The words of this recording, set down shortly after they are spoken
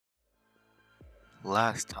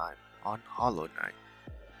Last time on Hollow Knight.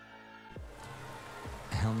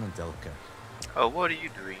 Helmadelka. Oh, what are you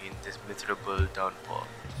doing in this miserable downfall?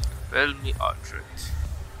 Tell me, Artrit.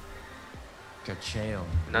 Cacheo.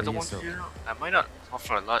 Another one for you? I might not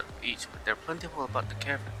offer a lot of each, but they're plentiful about the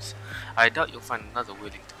caverns. I doubt you'll find another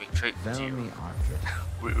willing to make trade with you.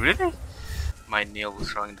 Really? My nail was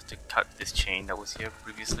strong enough to cut this chain that was here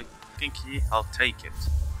previously. Kinky, I'll take it.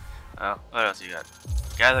 What else you got?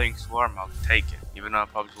 Gathering Swarm, I'll take it, even though I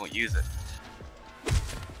probably won't use it.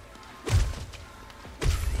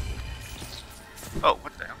 Oh,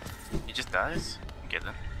 what the hell? He just dies? Okay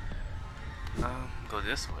then. Go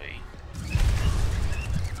this way.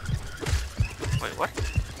 Wait, what?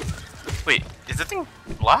 Wait, is the thing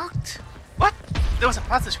blocked? What? There was a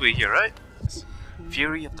passageway here, right?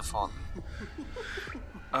 Fury of the Fallen.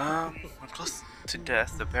 When close to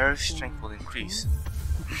death, the bearer's strength will increase.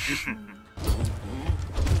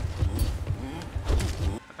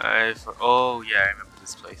 Oh yeah, I remember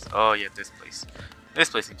this place. Oh yeah, this place. This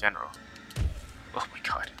place in general. Oh my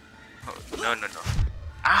god. Oh, no.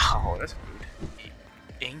 Ow, that's rude.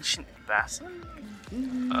 Ancient Basin?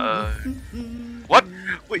 What?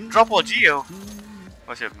 Wait, drop all Geo!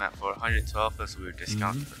 What's your map for? 112 plus weird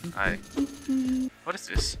discount. What is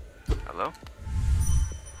this? Hello?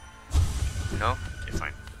 No? Okay,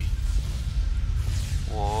 fine.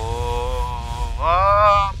 Whoa!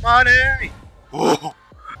 Oh, money! Whoa!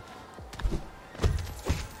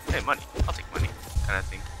 Hey, money. I'll take money. Kind of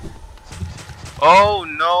thing. Oh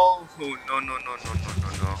no! No.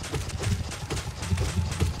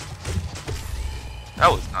 That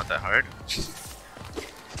was not that hard.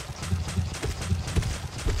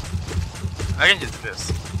 I can just do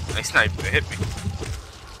this. Nice snipe, it hit me.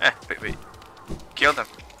 Wait. Kill them.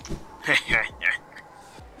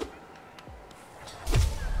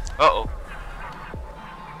 Uh-oh.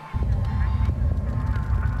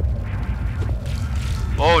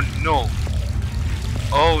 Oh no.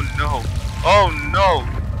 Oh no. Oh no.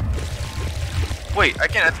 Wait, I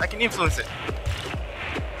can influence it.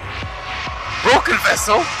 Broken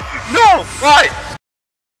vessel? No! Why?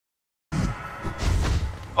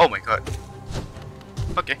 Oh my god.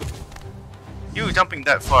 Okay. You jumping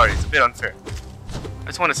that far is a bit unfair. I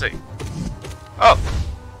just want to say. Oh!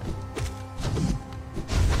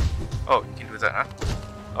 Oh, you can do that, huh?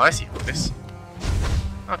 Oh, I see this.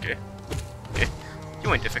 Okay.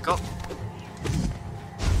 You ain't difficult.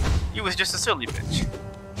 You was just a silly bitch.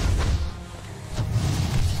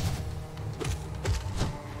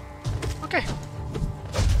 Okay.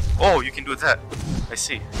 Oh, you can do that. I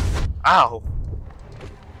see. Ow!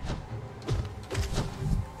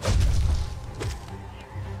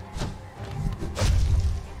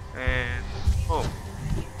 And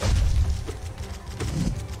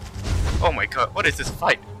oh my god, what is this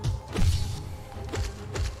fight?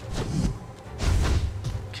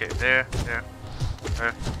 Okay, there.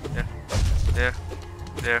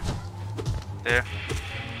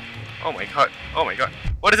 Oh my god.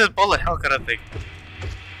 What is this bullet hell kind of thing?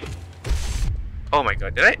 Oh my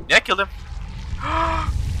god, did I kill him?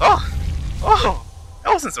 Oh,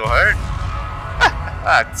 that wasn't so hard.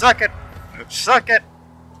 Suck it.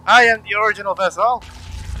 I am the original vessel.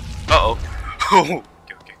 Uh-oh.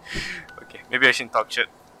 Okay. Maybe I shouldn't talk shit.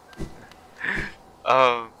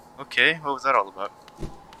 Okay, what was that all about?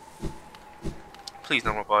 Please,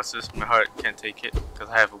 no more bosses. My heart can't take it, because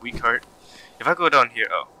I have a weak heart. If I go down here,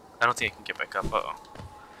 oh, I don't think I can get back up, uh-oh.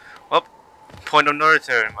 Well, point of no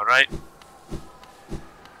return, am I right?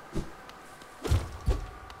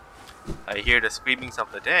 I hear the screamings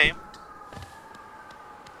of the damned.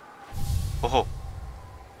 Oh,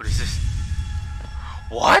 what is this?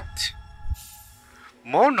 What?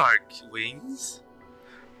 Monarch wings?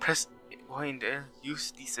 Press Y and L,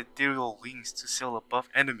 use these ethereal wings to sail above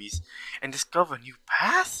enemies and discover new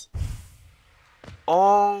paths?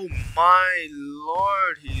 Oh my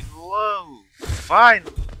lord, he's low.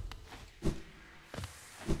 Finally.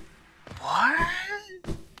 What?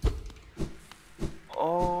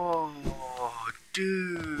 Oh,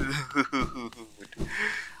 dude.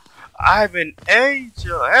 I'm an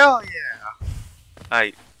angel. Hell yeah.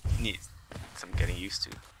 I need some getting used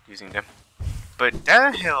to using them. But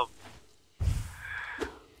that helped.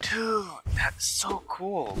 Dude, that's so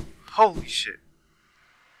cool. Holy shit.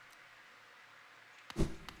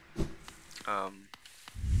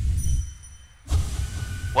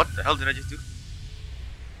 What the hell did I just do?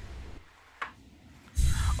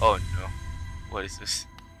 Oh no. What is this?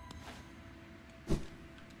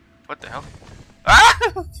 What the hell? Ah!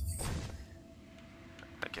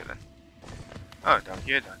 Okay then. Oh, down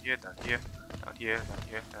here.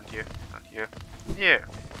 Here.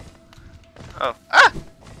 Oh. Ah!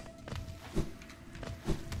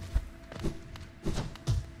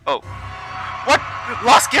 Oh. What?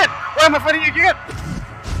 Lost kid! Why am I fighting you again?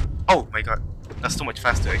 Oh my god. That's so much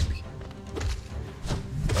faster actually.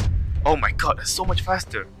 Oh my god, that's so much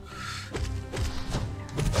faster.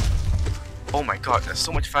 Oh my god, that's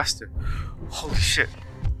so much faster. Holy shit.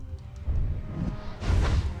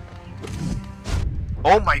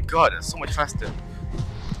 Oh my god, that's so much faster.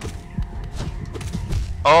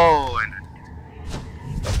 Oh, and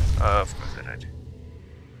of course I died.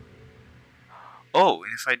 Oh,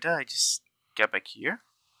 and if I die, just get back here?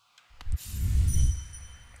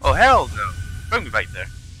 Oh hell no! Bring me back there.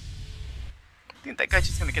 Think that guy's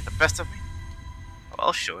just gonna get the best of me? Oh,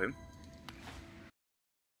 I'll show him.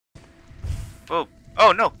 Oh,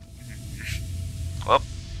 oh no! Well,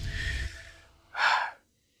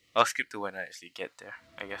 I'll skip to when I actually get there,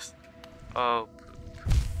 I guess. Oh, poop.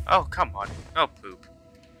 Oh, come on. Oh, poop.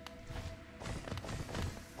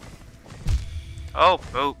 Oh,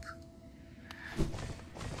 poop.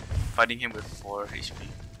 Fighting him with 4 HP.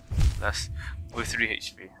 That's with 3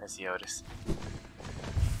 HP. I see how it is.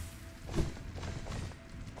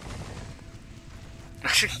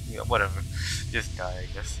 Yeah, whatever. Just die, I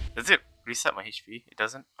guess. Does it reset my HP? It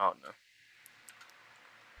doesn't? Oh no.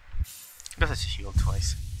 I guess I should heal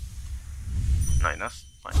twice. Not enough?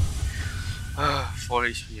 Fine. 4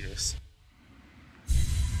 HP it is.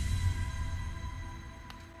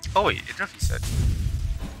 Oh wait, it does reset.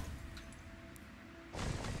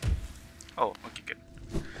 Oh, okay, good.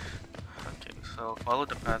 Okay, so follow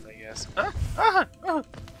the path, I guess. Okay.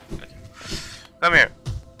 Come here.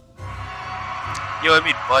 Yo, I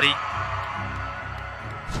mean, buddy.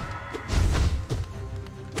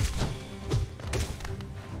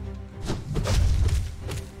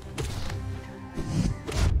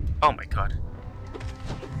 Oh my god.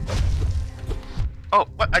 Oh,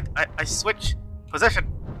 what? I switched position.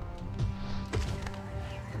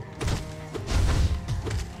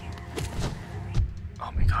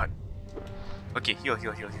 Oh my god. Okay, heal.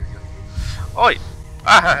 Oi!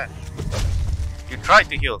 Ah! You tried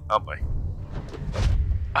to heal. Oh boy.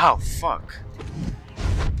 Oh fuck.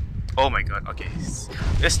 Oh my god. Okay.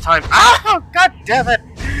 This time. Ah! God damn it!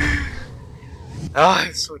 Ah,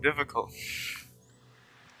 it's so difficult.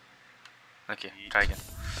 Okay, try again.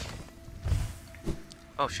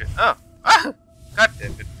 Oh shit. Oh! Ah! God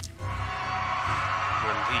damn it.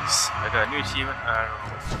 Release. I got a new achievement.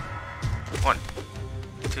 1,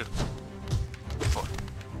 2, 4.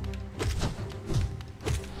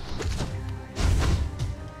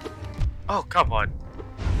 Oh, come on.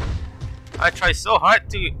 I try so hard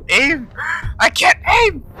to aim. I can't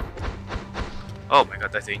aim! Oh my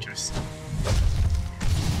god, that's dangerous.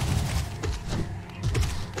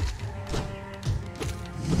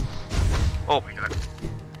 Oh my god.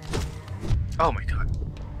 Oh my god.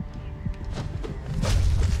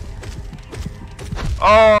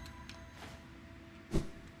 Oh!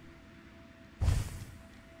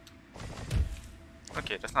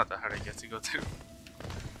 Okay, that's not that hard I guess to go through.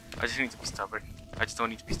 I just need to be stubborn. I just don't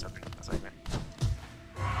need to be stubborn, that's what I meant.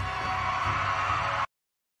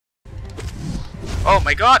 Oh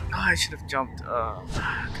my god! Oh, I should have jumped. God.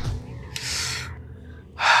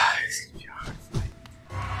 This is gonna be a hard fight.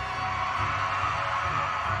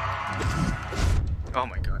 Oh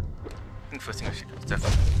my god. I think the first thing I should do is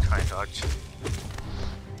definitely try and dodge.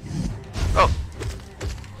 Oh!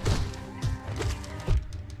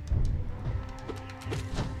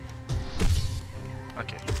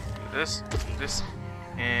 Okay, do this,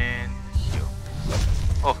 and heal.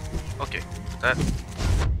 Oh, okay, that.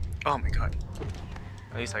 Oh my god.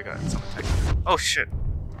 At least I got some attack. Oh shit.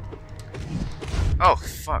 Oh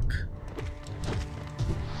fuck.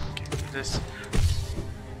 Okay, do this.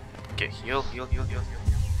 Okay, heal.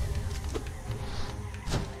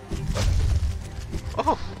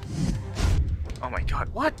 Oh! Oh my god,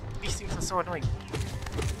 what? These things are so annoying.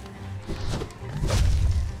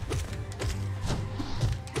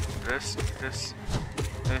 This.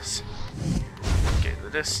 Okay, do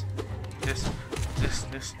this. Do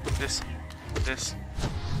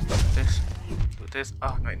this.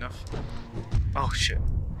 Oh, not enough. Oh shit.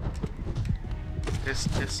 This.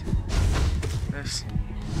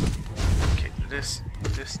 Okay, do this.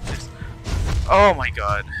 Oh my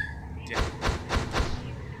god. Damn.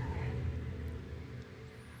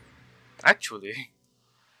 Actually,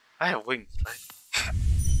 I have wings, right?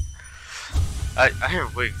 I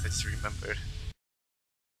have wings, I just remembered.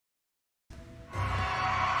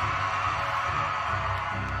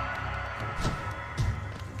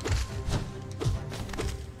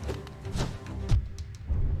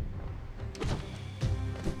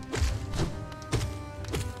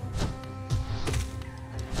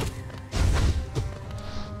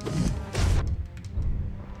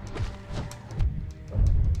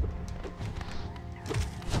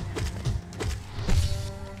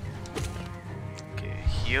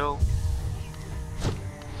 heal.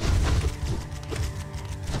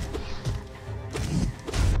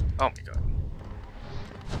 Oh my god.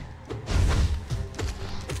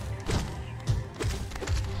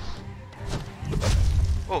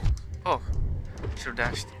 Oh, oh, should've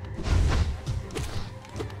dashed.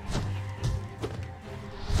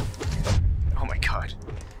 Oh my god.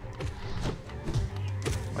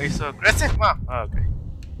 Why are you so aggressive, Mom? Oh, okay.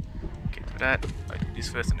 Okay, do that. I do this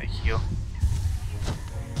first and I heal.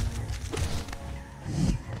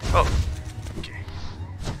 Oh, okay.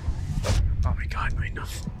 Oh my god, not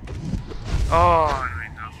enough. Oh,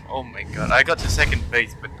 not enough. Oh my god. I got to second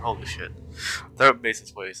base, but holy shit. Third base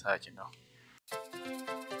is where it's at, you know.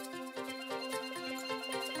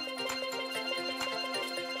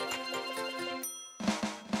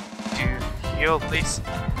 Heal, please.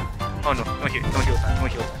 Oh no, no heal time, no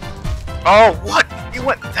heal time. Oh, what? You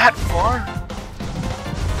went that far?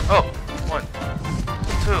 Oh, 1, 2,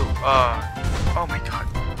 oh my god.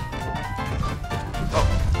 Oh,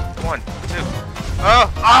 1, 2.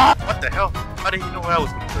 Oh, ah! What the hell? How did you know where I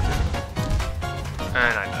was going to put it?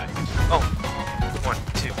 And I died. Oh, 1,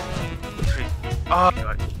 2, 3. Oh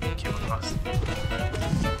god, came across.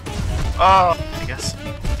 Oh, I guess.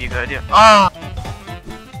 You got idea. Ah!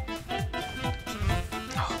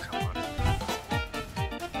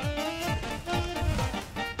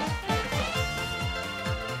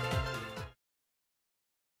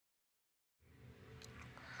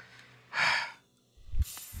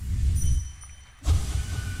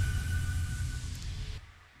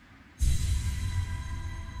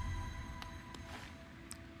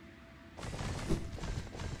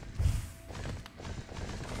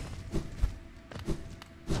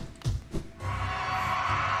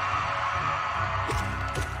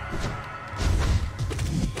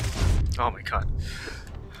 Oh my god.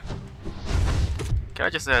 Can I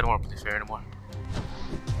just say I don't want to play fair anymore?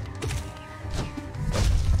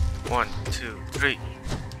 1, 2, 3.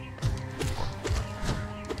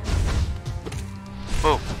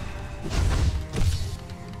 Boom.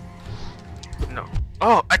 No.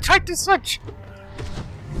 Oh, I tried to switch!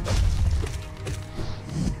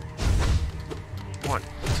 1, 2.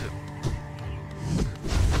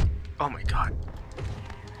 Oh my god.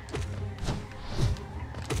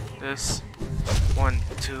 This 1,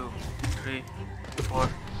 2, 3, 4,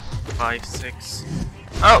 5, 6.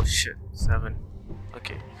 Oh shit, 7.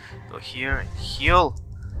 Okay, go here and heal.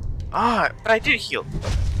 Ah, but I did heal.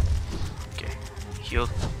 Okay, heal.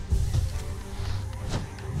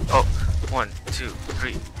 Oh, 1, 2,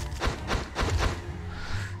 3.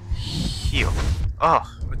 Heal. Oh,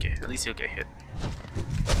 okay, at least you'll get hit.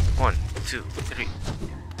 1, 2, 3.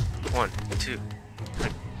 1, 2,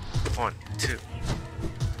 3. 1, 2.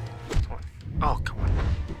 Oh, come on.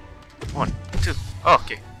 1, 2. Oh,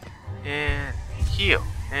 okay. And heal.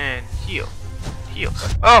 And heal. Heal.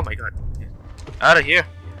 Oh my god. Out of here.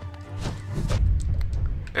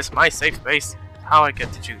 It's my safe space. How I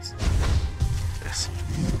get to choose. This.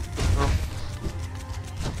 Boom.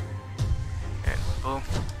 And boom.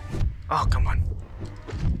 Oh, come on.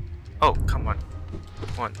 Oh, come on.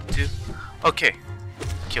 1, 2. Okay.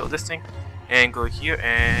 Kill this thing. And go here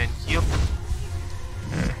and heal.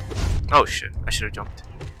 Oh shit, I should have jumped.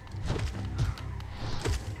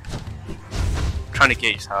 Trying to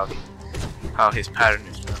gauge how his pattern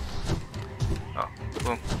is. Oh,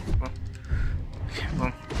 boom, boom. Okay,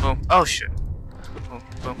 boom, boom. Oh shit. Boom,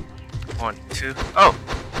 boom. 1, 2. Oh.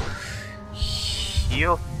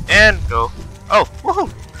 Heal and go. Oh, woohoo!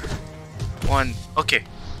 1. Okay.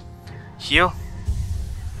 Heal.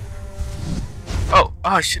 Oh,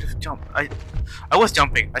 I should have jumped. I was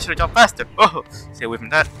jumping. I should have jumped faster. Oh, stay away from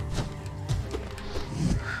that.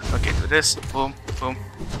 Okay, do this. Boom, boom.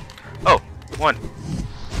 Oh, 1.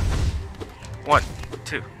 1,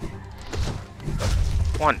 2.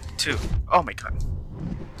 1, 2. Oh my god.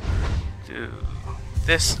 Do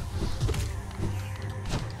this.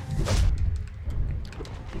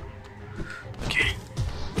 Okay.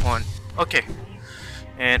 1. Okay.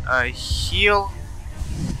 And I heal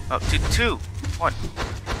up to 2. 1.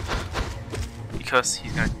 Because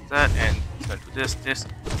he's gonna do that and he's gonna do this, this,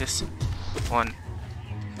 this. 1,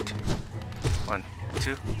 2. 1, 2.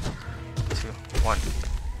 2, 1.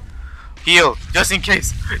 Heal, just in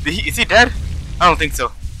case. Is he dead? I don't think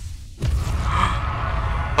so.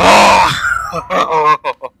 Oh!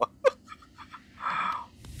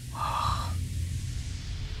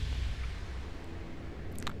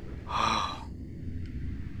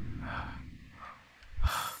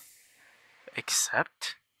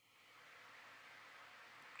 Except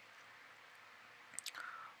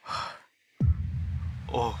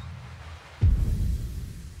oh.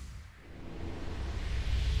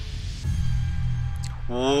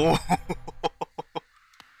 Whoa.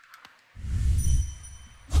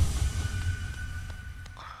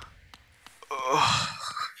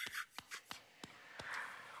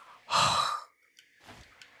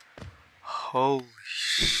 Holy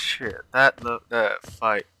shit! That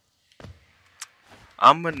fight.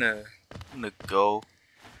 I'm gonna go.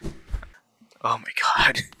 Oh my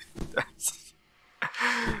god. That's,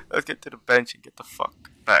 let's get to the bench and get the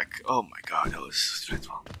fuck back. Oh my god, that was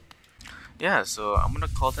stressful. Yeah, so I'm gonna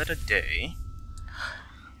call that a day.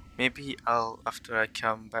 Maybe after I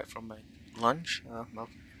come back from my lunch, I'll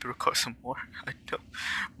record some more. I don't.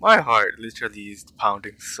 My heart literally is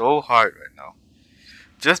pounding so hard right now,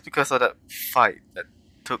 just because of that fight that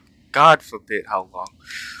took God forbid how long.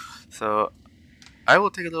 So I will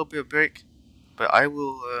take a little bit of break, but I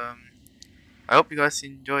will. I hope you guys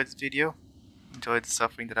enjoyed this video, enjoyed the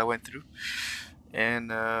suffering that I went through,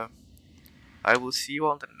 and I will see you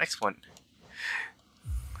on the next one.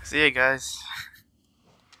 See you guys.